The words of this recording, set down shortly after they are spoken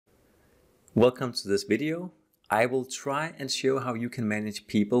Welcome to this video. I will try and show how you can manage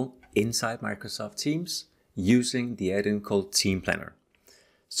people inside Microsoft Teams using the add-in called Team Planner.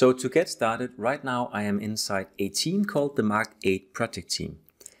 So to get started, right now I am inside a team called the Mark 8 project team.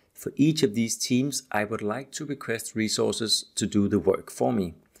 For each of these teams, I would like to request resources to do the work for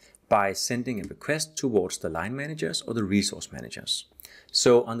me by sending a request towards the line managers or the resource managers.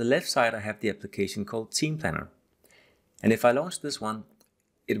 So on the left side, I have the application called Team Planner. And if I launch this one,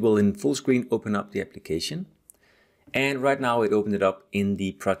 it will in full screen open up the application. And right now it opened it up in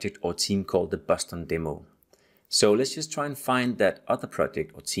the project or team called the Boston demo. So let's just try and find that other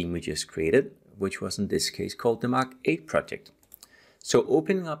project or team we just created, which was in this case called the Mark 8 project. So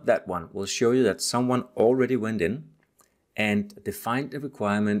opening up that one will show you that someone already went in and defined a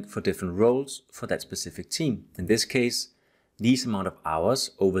requirement for different roles for that specific team. In this case, these amount of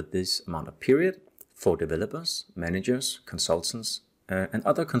hours over this amount of period for developers, managers, consultants, and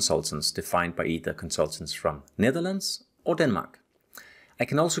other consultants defined by either consultants from Netherlands or Denmark. I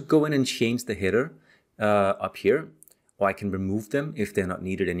can also go in and change the header up here, or I can remove them if they're not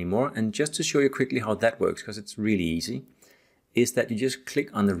needed anymore. And just to show you quickly how that works, because it's really easy, is that you just click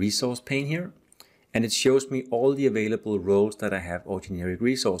on the resource pane here, and it shows me all the available roles that I have or generic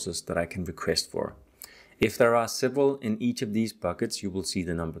resources that I can request for. If there are several in each of these buckets, you will see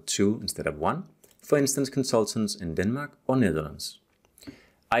the number 2 instead of 1. For instance, consultants in Denmark or Netherlands.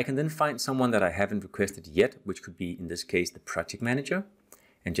 I can then find someone that I haven't requested yet, which could be in this case the project manager,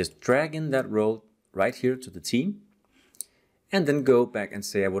 and just drag in that role right here to the team, and then go back and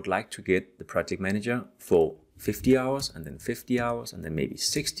say I would like to get the project manager for 50 hours, and then 50 hours, and then maybe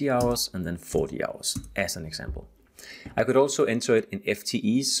 60 hours, and then 40 hours, as an example. I could also enter it in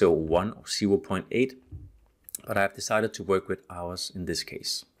FTEs, so 1 or 0.8, but I've decided to work with hours in this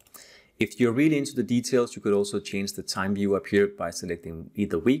case. If you're really into the details, you could also change the time view up here by selecting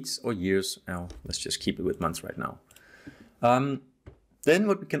either weeks or years. Now, let's just keep it with months right now. Then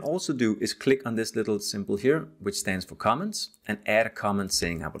what we can also do is click on this little symbol here, which stands for comments, and add a comment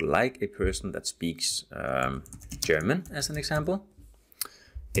saying I would like a person that speaks German, as an example.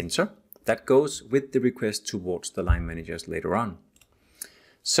 Enter. That goes with the request towards the line managers later on.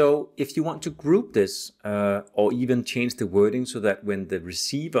 So if you want to group this or even change the wording so that when the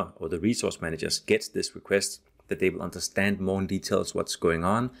receiver or the resource managers gets this request, that they will understand more in details what's going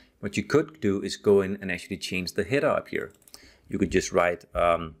on, what you could do is go in and actually change the header up here. You could just write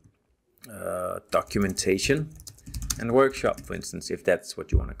documentation and workshop, for instance, if that's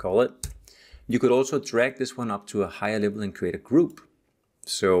what you want to call it. You could also drag this one up to a higher level and create a group.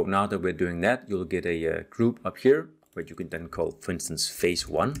 So now that we're doing that, you'll get a group up here, where you can then call, for instance, phase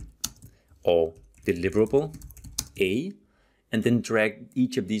 1 or deliverable A, and then drag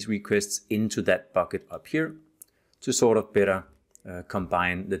each of these requests into that bucket up here to sort of better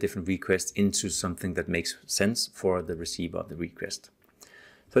combine the different requests into something that makes sense for the receiver of the request.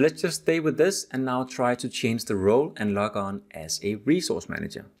 So let's just stay with this and now try to change the role and log on as a resource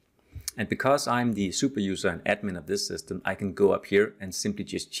manager. And because I'm the super user and admin of this system, I can go up here and simply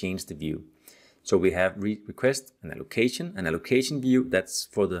just change the view. So we have request and allocation view, that's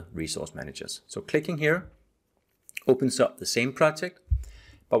for the resource managers. So clicking here opens up the same project,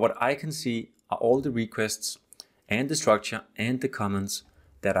 but what I can see are all the requests and the structure and the comments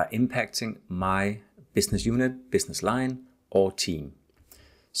that are impacting my business unit, business line, or team.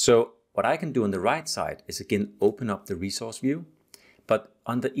 So what I can do on the right side is again open up the resource view, but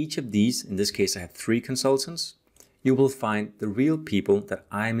under each of these, in this case I have 3 consultants, you will find the real people that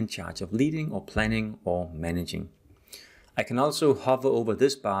I'm in charge of leading or planning or managing. I can also hover over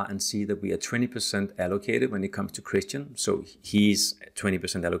this bar and see that we are 20% allocated when it comes to Christian. So he's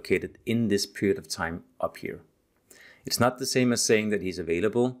 20% allocated in this period of time up here. It's not the same as saying that he's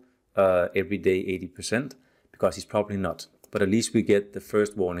available every day 80%, because he's probably not. But at least we get the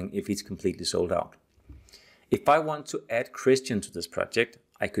first warning if he's completely sold out. If I want to add Christian to this project,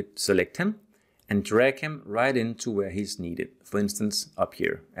 I could select him and drag him right into where he's needed. For instance, up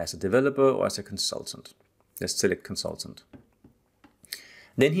here as a developer or as a consultant. Let's select consultant.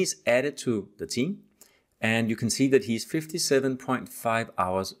 Then he's added to the team, and you can see that he's 57.5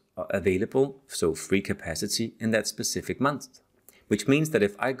 hours available, so free capacity in that specific month. Which means that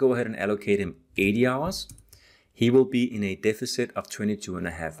if I go ahead and allocate him 80 hours, he will be in a deficit of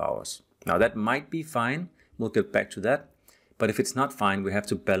 22.5 hours. Now that might be fine, we'll get back to that. But if it's not fine, we have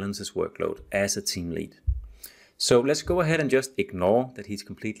to balance his workload as a team lead. So let's go ahead and just ignore that he's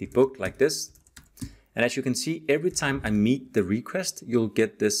completely booked like this. And as you can see, every time I meet the request, you'll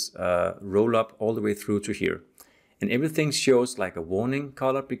get this roll up all the way through to here. And everything shows like a warning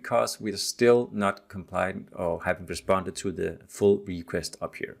color because we are still not compliant or haven't responded to the full request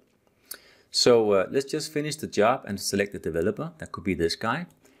up here. So let's just finish the job and select the developer. That could be this guy.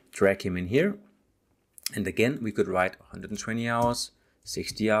 Drag him in here. And again, we could write 120 hours,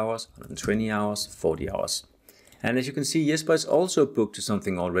 60 hours, 120 hours, 40 hours. And as you can see, Jesper is also booked to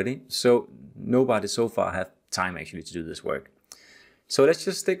something already. So nobody so far have time actually to do this work. So let's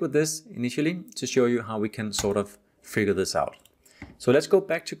just stick with this initially to show you how we can sort of figure this out. So let's go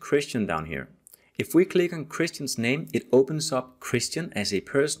back to Christian down here. If we click on Christian's name, it opens up Christian as a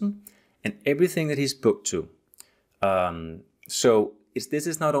person and everything that he's booked to. This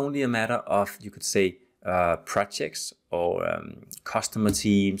is not only a matter of, you could say, projects or customer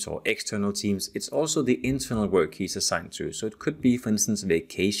teams or external teams. It's also the internal work he's assigned to. So it could be, for instance,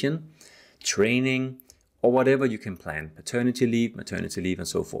 vacation, training, or whatever you can plan, paternity leave, maternity leave, and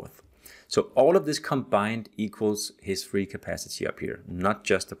so forth. So all of this combined equals his free capacity up here, not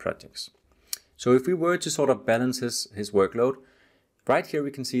just the projects. So if we were to sort of balance his workload, right here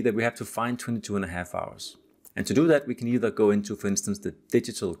we can see that we have to find 22.5 hours. And to do that, we can either go into, for instance, the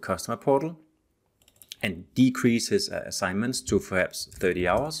digital customer portal and decrease his assignments to perhaps 30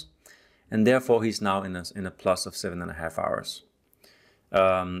 hours. And therefore, he's now in a plus of 7.5 hours.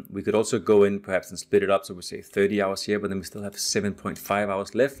 We could also go in perhaps and split it up. So we say 30 hours here, but then we still have 7.5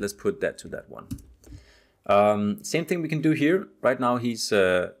 hours left. Let's put that to that one. Same thing we can do here. Right now, he's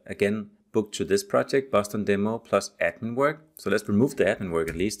again booked to this project, Boston demo plus admin work. So let's remove the admin work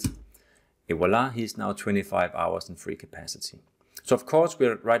at least. Et voila, he's now 25 hours in free capacity. So of course,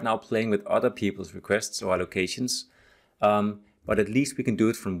 we're right now playing with other people's requests or allocations, but at least we can do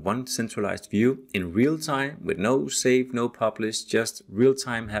it from one centralized view in real time with no save, no publish, just real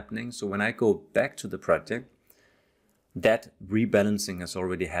time happening. So when I go back to the project, that rebalancing has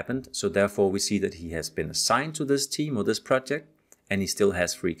already happened. So therefore we see that he has been assigned to this team or this project and he still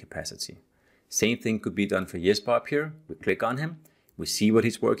has free capacity. Same thing could be done for Jesper up here. We click on him, we see what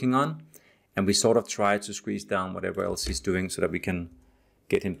he's working on, and we sort of try to squeeze down whatever else he's doing so that we can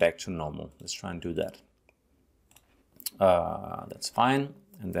get him back to normal. Let's try and do that. That's fine.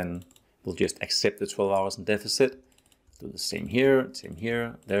 And then we'll just accept the 12 hours in deficit. Do the same here,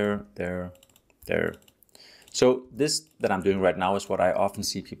 there. So this that I'm doing right now is what I often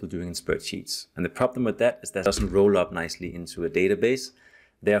see people doing in spreadsheets. And the problem with that is that it doesn't roll up nicely into a database,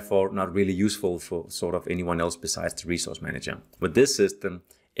 therefore not really useful for sort of anyone else besides the resource manager. With this system,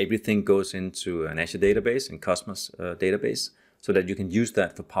 everything goes into an Azure database and Cosmos database so that you can use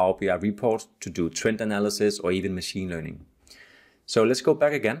that for Power BI reports to do trend analysis or even machine learning. So let's go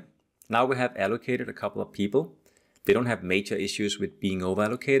back again. Now we have allocated a couple of people. They don't have major issues with being over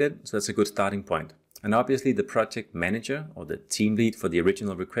allocated, so that's a good starting point. And obviously the project manager or the team lead for the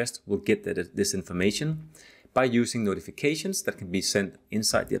original request will get this information by using notifications that can be sent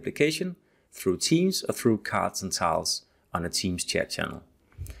inside the application through Teams or through cards and tiles on a Teams chat channel.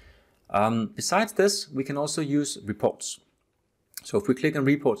 Besides this, we can also use reports. So if we click on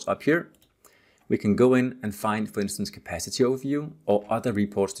reports up here, we can go in and find, for instance, capacity overview or other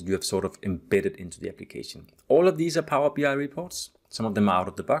reports that you have sort of embedded into the application. All of these are Power BI reports. Some of them are out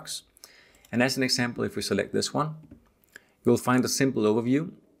of the box. And as an example, if we select this one, you'll find a simple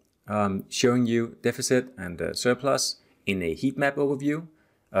overview showing you deficit and surplus in a heat map overview,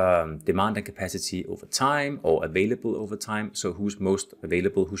 demand and capacity over time or available over time. So who's most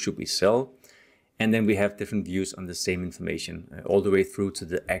available, who should we sell? And then we have different views on the same information all the way through to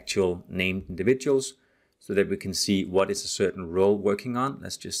the actual named individuals so that we can see what is a certain role working on.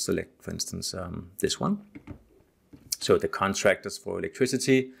 Let's just select, for instance, this one. So the contractors for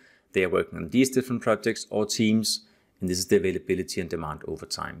electricity, they are working on these different projects or teams, and this is the availability and demand over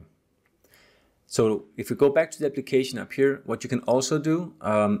time. So if we go back to the application up here, what you can also do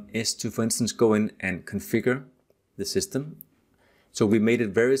is to, for instance, go in and configure the system. So we made it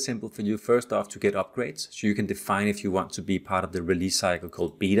very simple for you first off to get upgrades. So you can define if you want to be part of the release cycle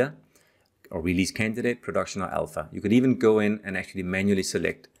called beta or release candidate, production or alpha. You could even go in and actually manually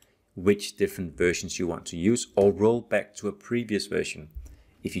select which different versions you want to use or roll back to a previous version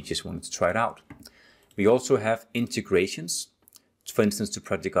if you just wanted to try it out. We also have integrations, for instance, to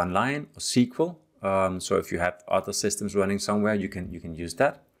Project Online or SQL. So if you have other systems running somewhere, you can use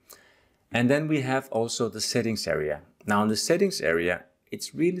that. And then we have also the settings area. Now in the settings area,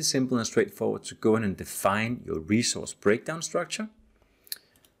 it's really simple and straightforward to go in and define your resource breakdown structure.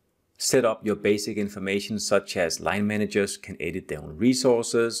 Set up your basic information such as line managers can edit their own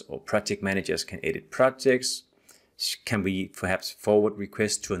resources or project managers can edit projects. Can we perhaps forward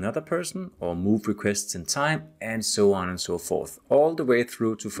requests to another person or move requests in time and so on and so forth. All the way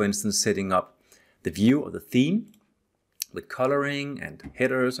through to, for instance, setting up the view or the theme with coloring and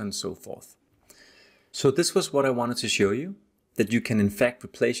headers and so forth. So this was what I wanted to show you. that you can in fact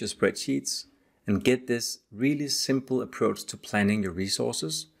replace your spreadsheets and get this really simple approach to planning your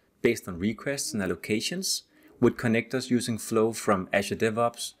resources based on requests and allocations with connectors using Flow from Azure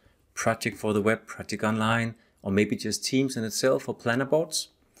DevOps, Project for the Web, Project Online, or maybe just Teams in itself or planner boards,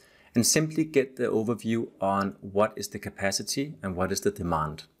 and simply get the overview on what is the capacity and what is the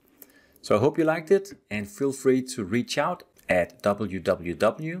demand. So I hope you liked it, and feel free to reach out at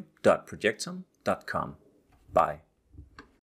www.projectum.com. Bye.